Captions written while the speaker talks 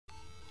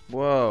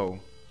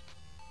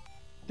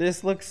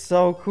This looks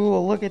so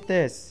cool. Look at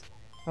this.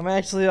 I'm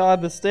actually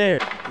on the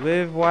stairs.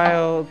 Live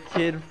wild,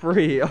 kid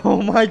free.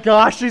 Oh my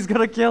gosh, she's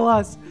gonna kill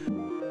us.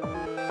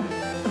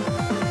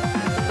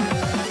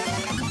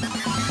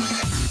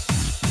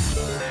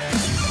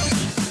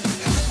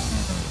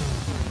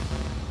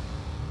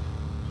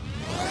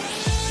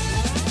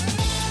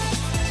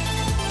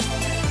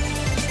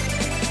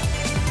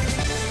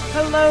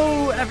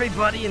 Hello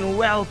everybody and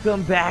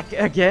welcome back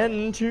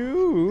again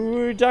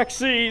to Duck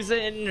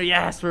Season.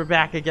 Yes, we're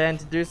back again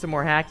to do some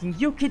more hacking.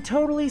 You can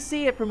totally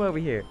see it from over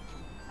here.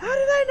 How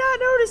did I not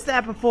notice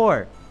that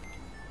before?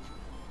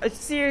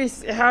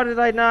 Seriously, how did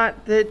I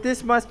not?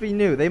 This must be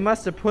new. They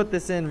must have put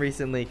this in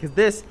recently,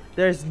 because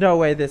there's no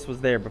way this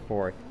was there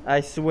before.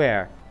 I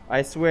swear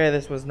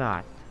this was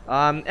not.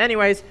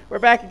 Anyways, we're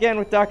back again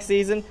with Duck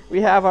Season.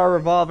 We have our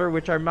revolver,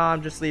 which our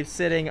mom just leaves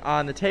sitting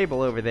on the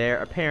table over there,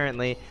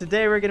 apparently.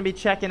 Today we're going to be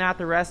checking out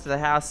the rest of the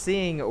house,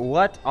 seeing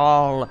what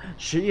all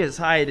she is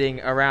hiding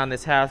around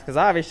this house, because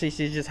obviously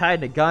she's just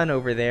hiding a gun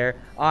over there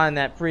on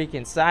that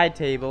freaking side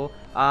table.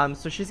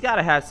 So she's got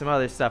to have some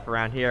other stuff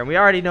around here. And we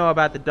already know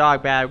about the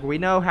dog bag. We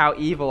know how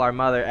evil our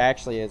mother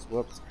actually is.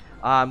 Whoops.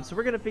 So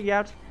we're going to figure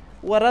out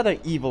what other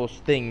evil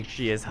things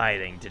she is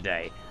hiding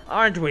today.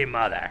 Aren't we,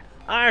 Mother?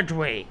 Aren't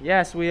we?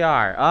 Yes, we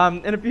are.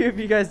 And a few of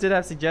you guys did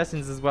have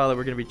suggestions as well that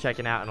we're going to be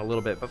checking out in a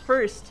little bit. But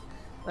first,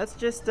 let's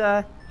just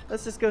go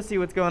see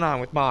what's going on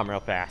with Mom real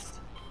fast.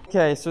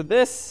 Okay, so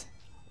this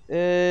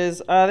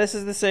is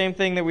the same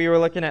thing that we were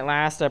looking at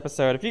last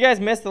episode. If you guys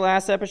missed the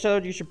last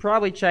episode, you should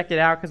probably check it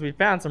out because we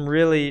found some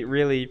really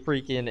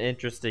freaking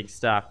interesting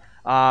stuff.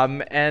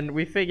 And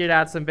we figured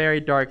out some very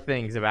dark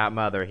things about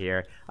Mother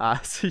here.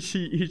 So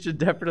you should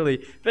definitely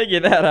figure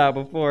that out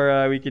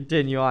before we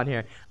continue on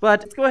here.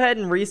 But let's go ahead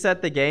and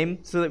reset the game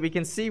so that we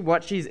can see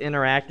what she's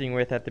interacting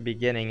with at the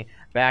beginning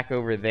back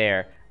over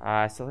there.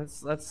 So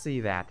let's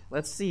see that.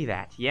 Let's see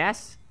that.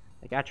 Yes?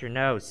 I got your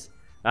nose.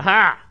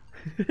 Aha!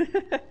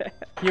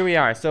 Here we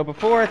are. So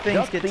before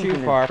things get too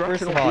far,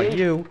 first of all,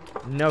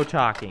 no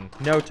talking.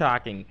 No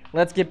talking.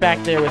 Let's get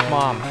back there with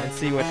Mom and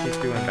see what she's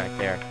doing back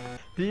there.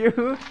 Do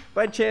you,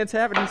 by chance,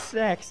 have any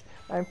snacks?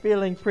 I'm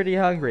feeling pretty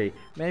hungry.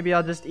 Maybe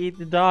I'll just eat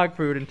the dog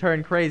food and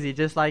turn crazy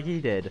just like he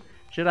did.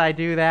 Should I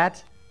do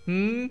that?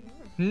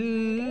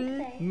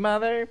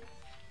 Mother?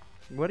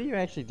 What are you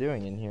actually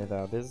doing in here,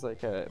 though? There's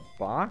like a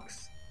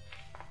box?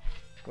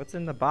 What's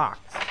in the box?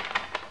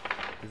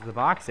 Is the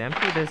box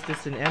empty? There's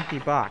just an empty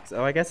box.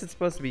 Oh, I guess it's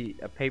supposed to be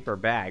a paper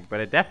bag, but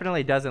it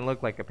definitely doesn't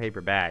look like a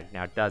paper bag.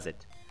 Now, does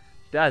it?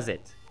 Does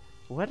it?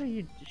 What are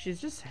you... She's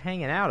just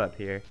hanging out up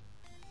here.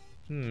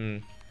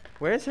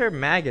 Where's her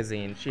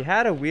magazine? She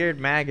had a weird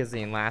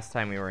magazine last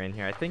time we were in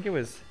here. I think it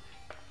was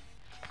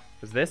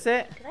this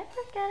it? Did I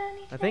forget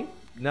anything?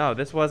 No,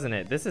 this wasn't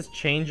it. This is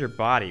Change Your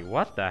Body.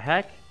 What the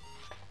heck?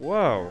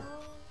 Whoa.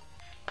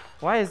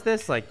 Why is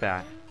this like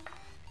that?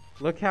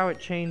 Look how it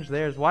changed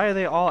theirs. Why are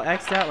they all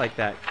X'd out like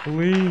that?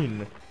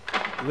 Clean.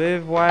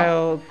 Live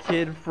wild,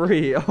 kid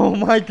free. Oh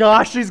my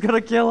gosh, she's gonna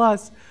kill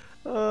us.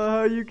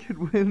 You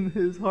could win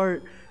his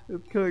heart.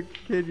 Can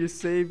you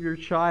save your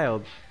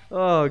child?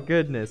 Oh,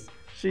 goodness.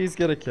 She's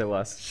gonna kill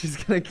us. She's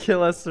gonna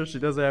kill us so she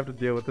doesn't have to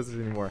deal with this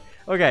anymore.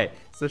 Okay,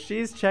 so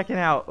she's checking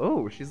out...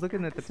 Oh, she's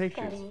looking at the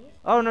pictures.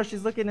 Oh, no,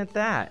 she's looking at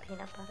that.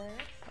 Peanut butter.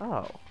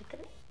 Oh. Did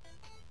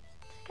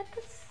you get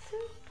the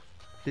soup?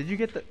 Did you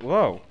get the...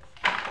 Whoa.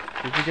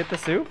 Did you get the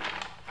soup?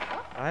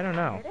 Oh, I don't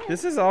know.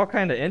 This is all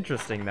kind of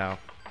interesting, though.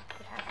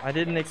 I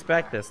didn't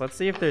expect this. Let's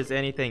see if there's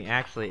anything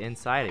actually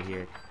inside of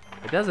here.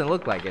 It doesn't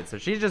look like it, so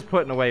she's just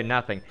putting away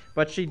nothing.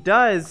 But she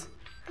does...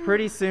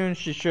 Pretty soon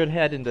she should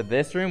head into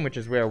this room, which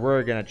is where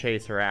we're gonna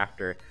chase her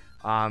after.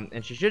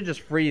 And she should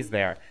just freeze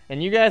there.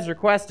 And you guys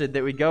requested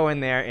that we go in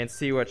there and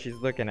see what she's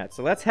looking at.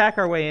 So let's hack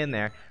our way in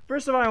there.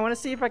 First of all, I want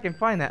to see if I can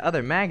find that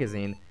other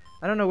magazine.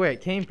 I don't know where it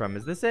came from.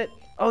 Is this it?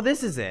 Oh,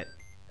 this is it.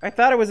 I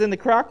thought it was in the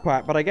crock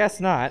pot, but I guess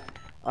not.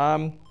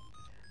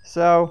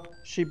 So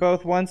she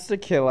both wants to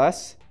kill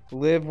us,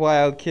 live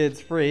wild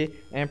kids free,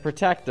 and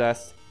protect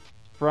us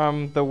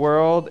from the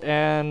world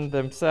and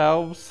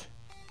themselves.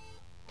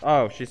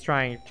 Oh, she's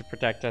trying to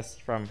protect us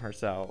from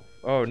herself.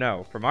 Oh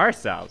no, from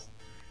ourselves.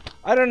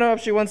 I don't know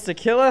if she wants to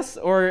kill us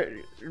or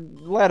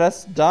let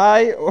us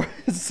die or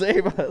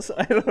save us.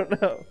 I don't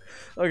know.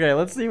 Okay,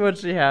 let's see what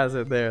she has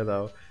in there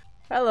though.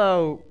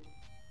 Hello,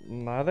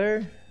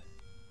 Mother.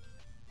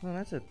 Oh,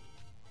 that's a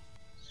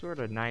sort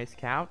of nice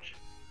couch.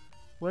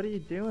 What are you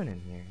doing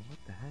in here? What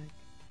the heck?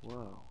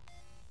 Whoa.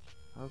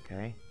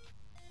 Okay.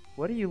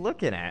 What are you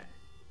looking at?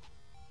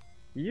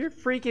 You're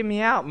freaking me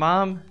out,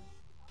 Mom.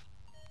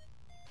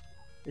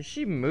 Is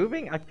she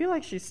moving? I feel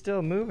like she's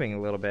still moving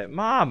a little bit.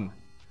 Mom!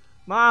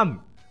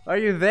 Mom! Are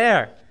you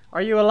there?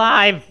 Are you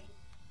alive?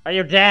 Are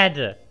you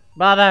dead?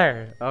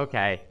 Mother!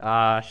 Okay,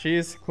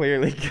 she's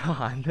clearly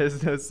gone.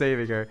 There's no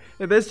saving her.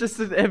 There's just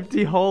an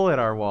empty hole in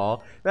our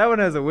wall. That one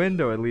has a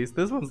window at least.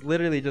 This one's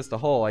literally just a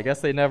hole. I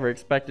guess they never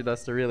expected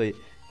us to really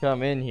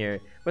come in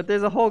here. But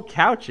there's a whole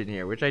couch in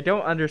here, which I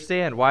don't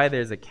understand why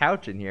there's a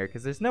couch in here,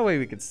 because there's no way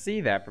we could see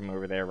that from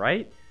over there,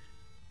 right?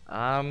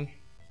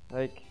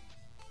 Like...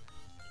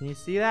 Can you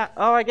see that?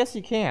 Oh, I guess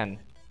you can.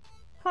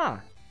 Huh.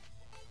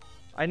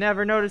 I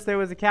never noticed there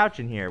was a couch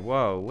in here.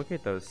 Whoa, look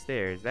at those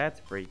stairs. That's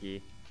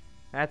freaky.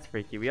 That's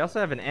freaky. We also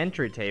have an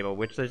entry table,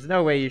 which there's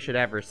no way you should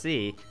ever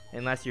see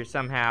unless you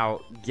somehow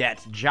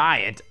get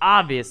giant.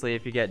 Obviously,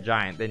 if you get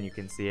giant, then you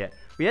can see it.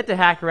 We have to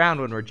hack around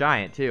when we're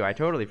giant, too. I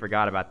totally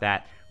forgot about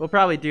that. We'll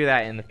probably do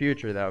that in the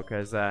future, though,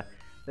 because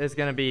there's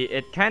going to be...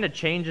 It kind of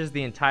changes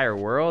the entire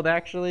world,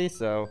 actually,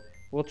 so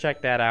we'll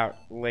check that out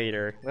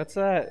later. Let's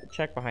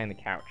check behind the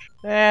couch.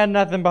 And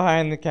nothing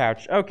behind the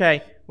couch.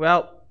 Okay,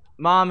 well,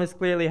 Mom is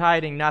clearly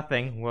hiding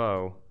nothing.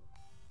 Whoa.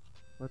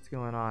 What's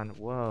going on?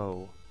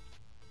 Whoa.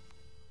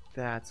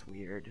 That's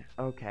weird.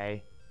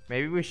 Okay.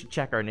 Maybe we should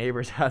check our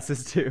neighbors'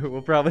 houses too.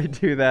 We'll probably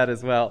do that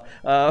as well.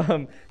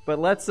 But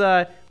let's,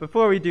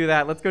 before we do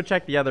that, let's go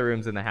check the other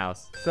rooms in the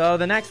house. So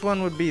the next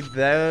one would be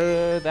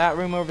that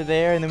room over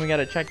there, and then we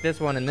gotta check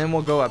this one, and then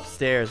we'll go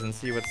upstairs and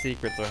see what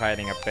secrets are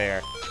hiding up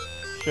there.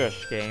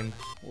 Shush, game.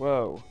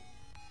 Whoa.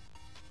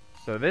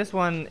 So this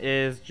one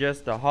is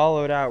just a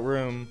hollowed out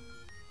room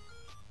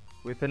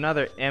with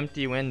another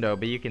empty window,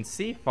 but you can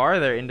see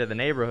farther into the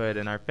neighborhood,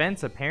 and our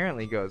fence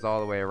apparently goes all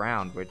the way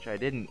around, which I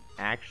didn't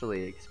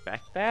actually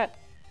expect that.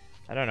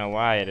 I don't know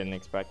why I didn't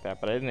expect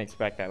that, but I didn't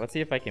expect that. Let's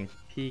see if I can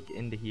peek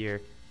into here.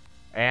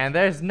 And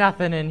there's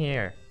nothing in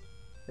here.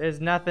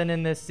 There's nothing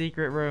in this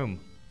secret room.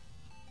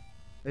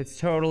 It's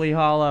totally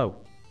hollow.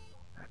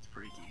 That's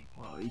freaky.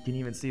 Well, you can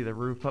even see the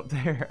roof up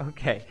there.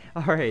 Okay,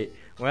 alright.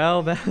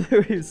 Well, now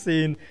that we've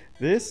seen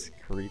this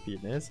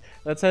creepiness,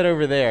 let's head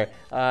over there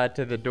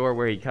to the door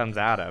where he comes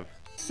out of.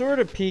 Sort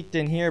of peeked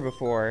in here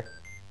before,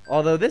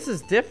 although this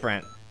is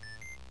different.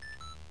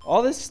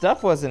 All this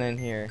stuff wasn't in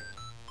here.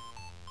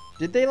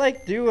 Did they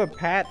like do a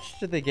patch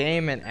to the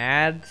game and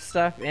add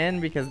stuff in?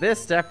 Because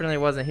this definitely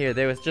wasn't here.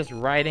 There was just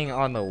writing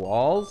on the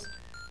walls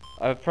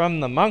from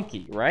the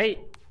monkey, right?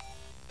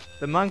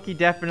 The monkey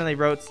definitely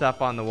wrote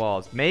stuff on the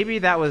walls. Maybe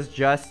that was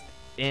just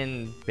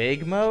in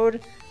big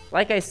mode.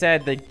 Like I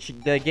said,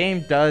 the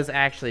game does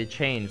actually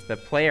change. The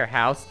player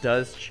house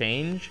does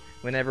change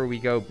whenever we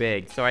go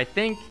big. So I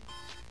think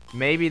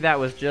maybe that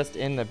was just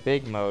in the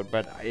big mode,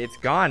 but it's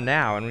gone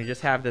now, and we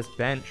just have this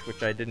bench,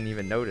 which I didn't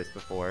even notice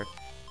before.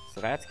 So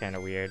that's kind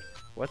of weird.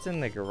 What's in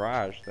the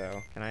garage,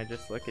 though? Can I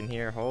just look in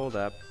here? Hold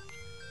up.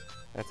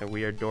 That's a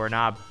weird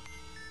doorknob.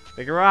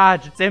 The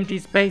garage, it's empty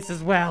space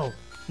as well.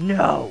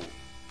 No!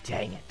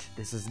 Dang it.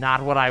 This is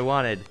not what I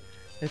wanted.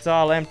 It's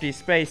all empty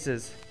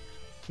spaces.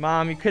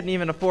 Mom, you couldn't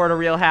even afford a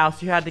real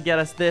house. You had to get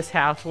us this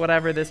house,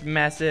 whatever this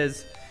mess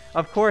is.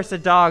 Of course a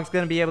dog's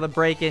gonna be able to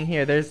break in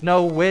here. There's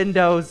no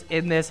windows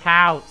in this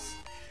house.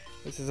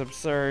 This is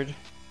absurd.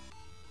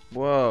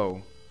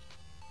 Whoa.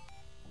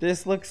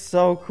 This looks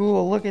so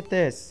cool. Look at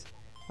this.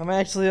 I'm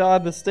actually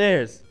on the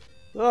stairs.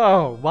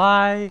 Oh,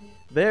 why?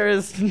 There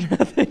is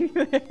nothing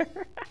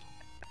there.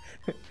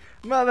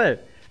 Mother,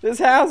 this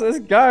house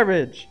is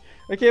garbage.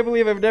 I can't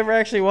believe I've never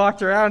actually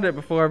walked around it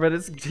before, but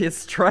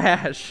it's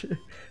trash.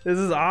 This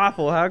is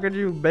awful. How could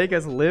you make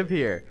us live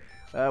here?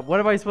 What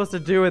am I supposed to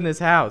do in this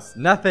house?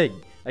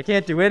 Nothing. I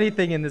can't do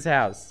anything in this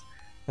house.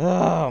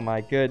 Oh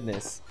my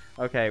goodness.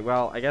 Okay,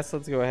 well, I guess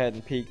let's go ahead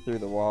and peek through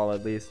the wall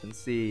at least and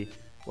see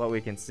what we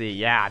can see.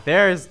 Yeah,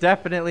 there's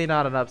definitely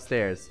not an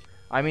upstairs.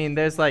 I mean,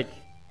 there's like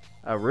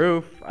a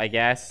roof, I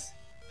guess,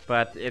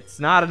 but it's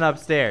not an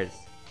upstairs.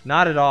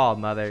 Not at all,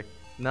 Mother.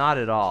 Not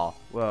at all.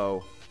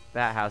 Whoa,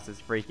 that house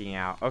is freaking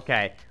out.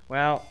 Okay,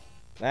 well,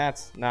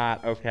 that's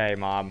not okay,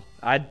 Mom.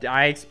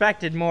 I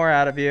expected more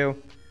out of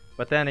you,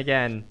 but then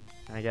again,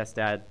 I guess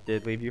Dad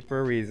did leave you for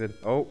a reason.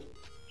 Oh,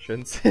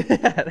 shouldn't say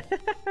that.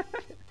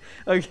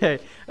 Okay,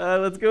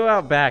 let's go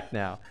out back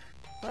now.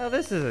 Well,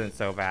 this isn't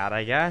so bad,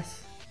 I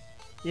guess.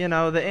 You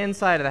know, the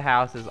inside of the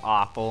house is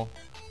awful,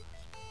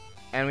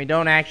 and we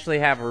don't actually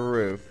have a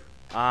roof.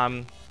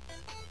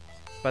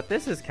 But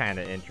this is kind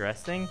of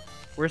interesting.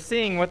 We're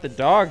seeing what the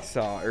dog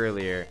saw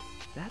earlier.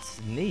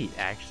 That's neat,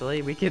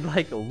 actually. We could,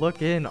 like,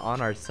 look in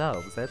on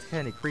ourselves. That's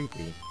kind of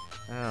creepy.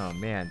 Oh,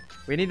 man.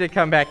 We need to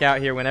come back out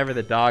here whenever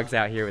the dog's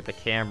out here with the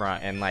camera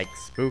and, like,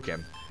 spook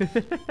him.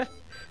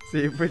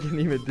 See if we can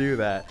even do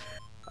that.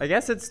 I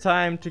guess it's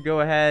time to go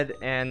ahead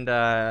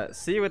and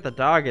see what the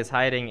dog is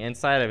hiding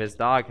inside of his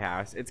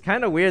doghouse. It's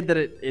kind of weird that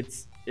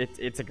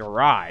it's a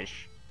garage,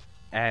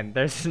 and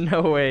there's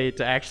no way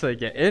to actually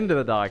get into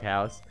the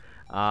doghouse.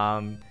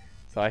 So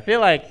I feel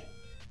like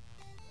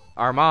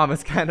our mom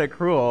is kind of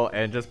cruel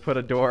and just put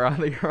a door on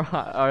the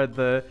garage, or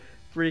the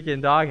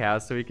freaking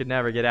doghouse, so we could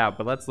never get out.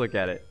 But let's look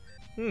at it.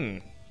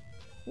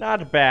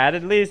 Not bad.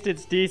 At least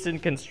it's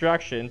decent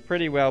construction,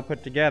 pretty well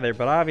put together.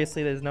 But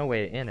obviously there's no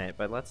way in it.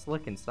 But let's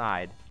look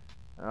inside.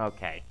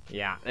 Okay,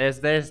 yeah.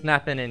 There's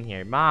nothing in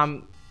here.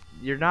 Mom,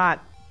 you're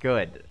not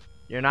good.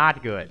 You're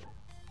not good.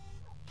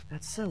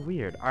 That's so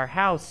weird. Our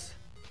house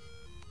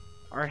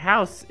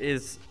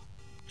is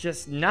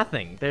just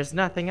nothing. There's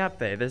nothing up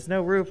there. There's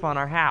no roof on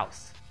our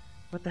house.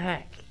 What the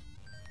heck?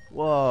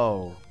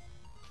 Whoa.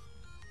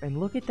 And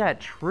look at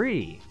that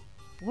tree.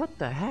 What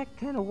the heck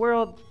kind of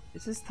world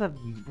is this?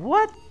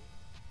 What?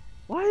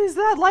 Why is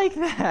that like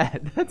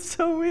that? That's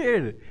so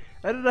weird.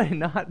 How did I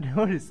not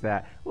notice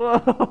that?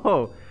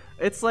 Whoa!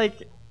 It's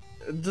like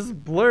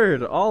just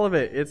blurred, all of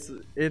it.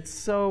 It's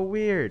so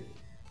weird.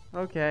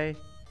 Okay.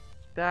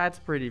 That's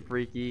pretty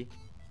freaky.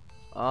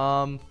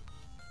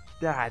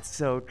 That's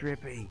so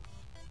trippy.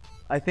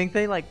 I think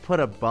they like put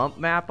a bump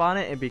map on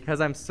it, and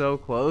because I'm so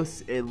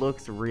close, it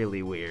looks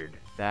really weird.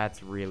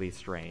 That's really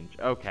strange.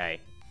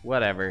 Okay,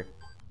 whatever.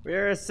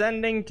 We're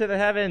ascending to the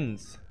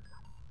heavens.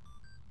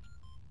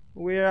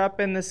 We're up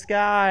in the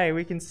sky.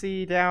 We can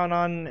see down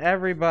on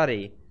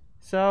everybody.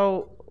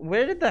 So,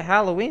 where did the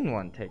Halloween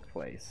one take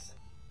place?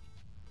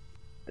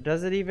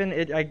 Does it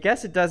even... I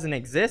guess it doesn't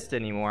exist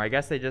anymore. I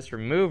guess they just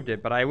removed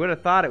it, but I would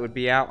have thought it would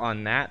be out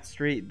on that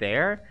street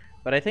there.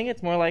 But I think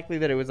it's more likely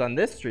that it was on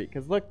this street,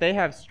 because look, they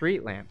have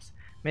street lamps.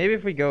 Maybe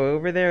if we go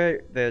over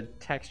there, the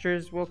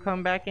textures will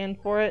come back in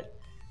for it.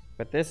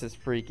 But this is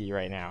freaky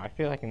right now. I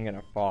feel like I'm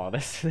gonna fall.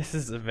 This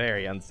is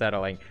very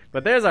unsettling.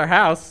 But there's our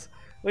house.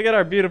 Look at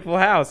our beautiful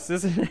house.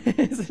 Isn't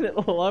it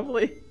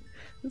lovely?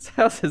 This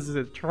house is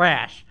a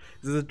trash.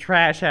 This is a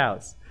trash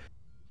house.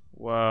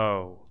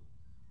 Whoa.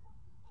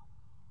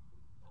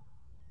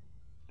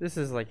 This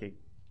is like a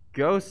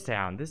ghost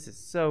town. This is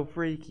so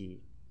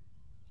freaky.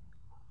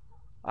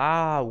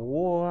 Ah,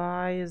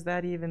 why is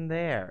that even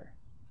there?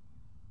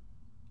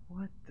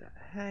 What the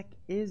heck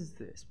is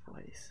this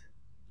place?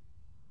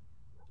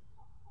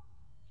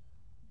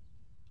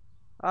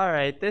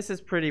 Alright, this is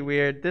pretty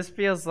weird. This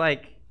feels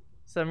like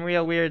some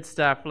real weird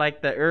stuff,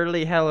 like the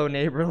early Hello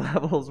Neighbor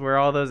levels where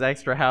all those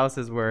extra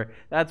houses were.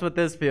 That's what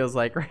this feels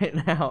like right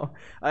now.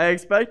 I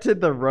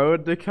expected the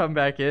road to come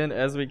back in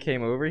as we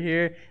came over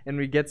here and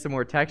we get some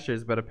more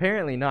textures, but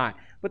apparently not.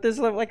 But there's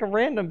like a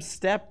random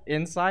step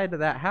inside of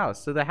that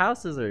house. So the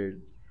houses are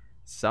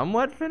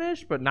somewhat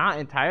finished, but not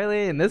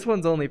entirely. And this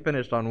one's only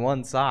finished on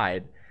one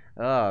side.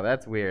 Oh,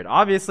 that's weird.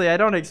 Obviously, I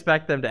don't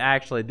expect them to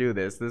actually do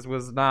this. This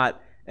was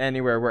not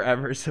anywhere we're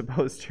ever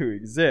supposed to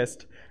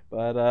exist.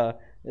 But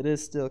it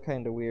is still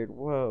kind of weird.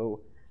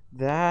 Whoa,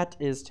 that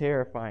is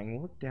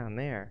terrifying. Look down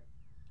there.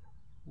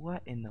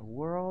 What in the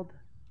world?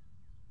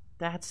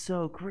 That's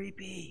so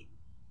creepy.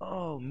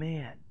 Oh,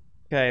 man.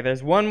 Okay,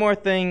 there's one more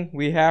thing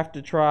we have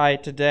to try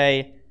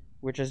today,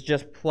 which is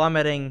just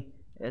plummeting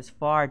as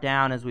far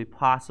down as we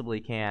possibly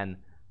can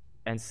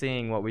and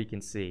seeing what we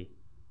can see.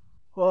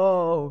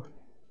 Whoa.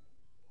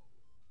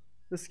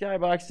 The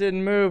skybox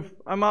didn't move.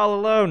 I'm all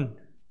alone.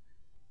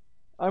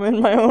 I'm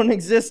in my own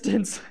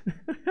existence.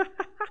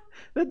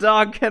 The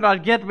dog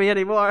cannot get me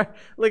anymore.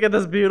 Look at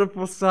this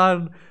beautiful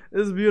sun,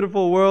 this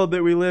beautiful world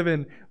that we live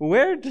in.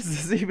 Where does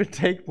this even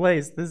take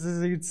place? This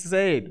is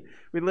insane.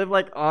 We live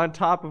like on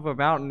top of a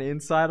mountain,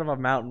 inside of a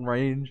mountain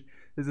range.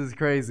 This is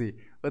crazy.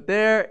 But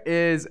there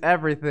is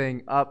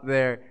everything up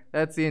there.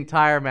 That's the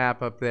entire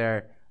map up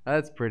there.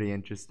 That's pretty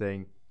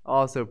interesting.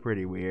 Also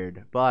pretty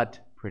weird,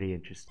 but pretty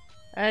interesting.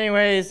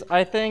 Anyways,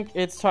 I think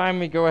it's time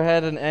we go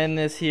ahead and end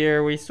this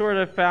here. We sort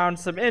of found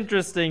some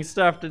interesting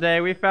stuff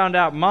today. We found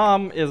out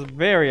Mom is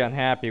very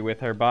unhappy with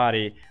her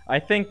body. I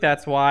think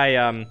that's why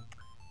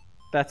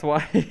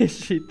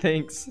she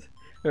thinks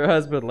her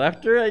husband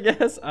left her, I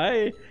guess.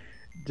 I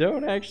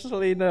don't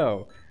actually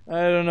know.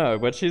 I don't know,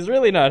 but she's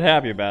really not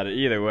happy about it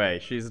either way.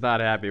 She's not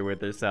happy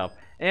with herself.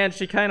 And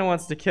she kind of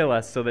wants to kill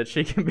us so that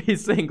she can be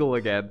single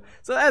again.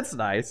 So that's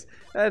nice.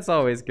 That's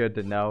always good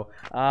to know.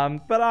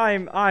 But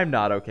I'm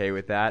not okay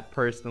with that,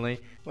 personally.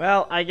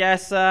 Well, I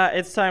guess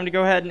it's time to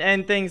go ahead and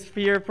end things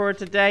here for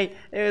today.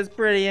 It was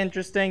pretty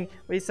interesting.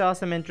 We saw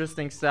some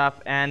interesting stuff,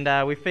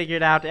 and we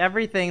figured out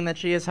everything that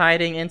she is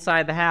hiding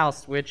inside the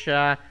house, which,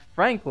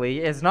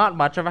 frankly, is not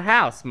much of a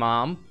house,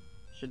 Mom.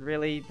 Should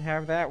really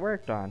have that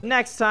worked on.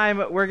 Next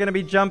time, we're gonna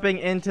be jumping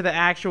into the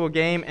actual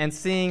game and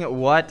seeing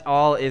what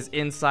all is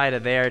inside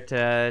of there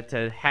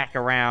to hack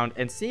around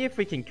and see if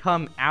we can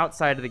come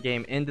outside of the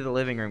game into the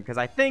living room, because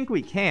I think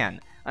we can.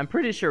 I'm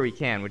pretty sure we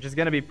can, which is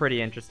gonna be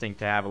pretty interesting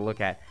to have a look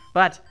at.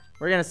 But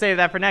we're gonna save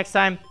that for next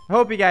time. I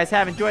hope you guys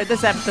have enjoyed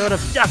this episode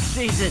of Duck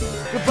Season.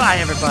 Goodbye,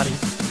 everybody.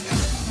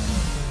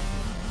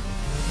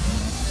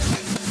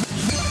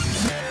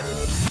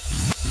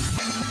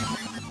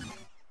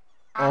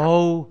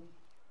 Oh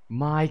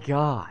my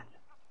God.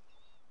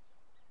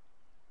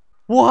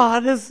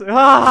 What is...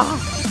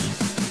 Ah!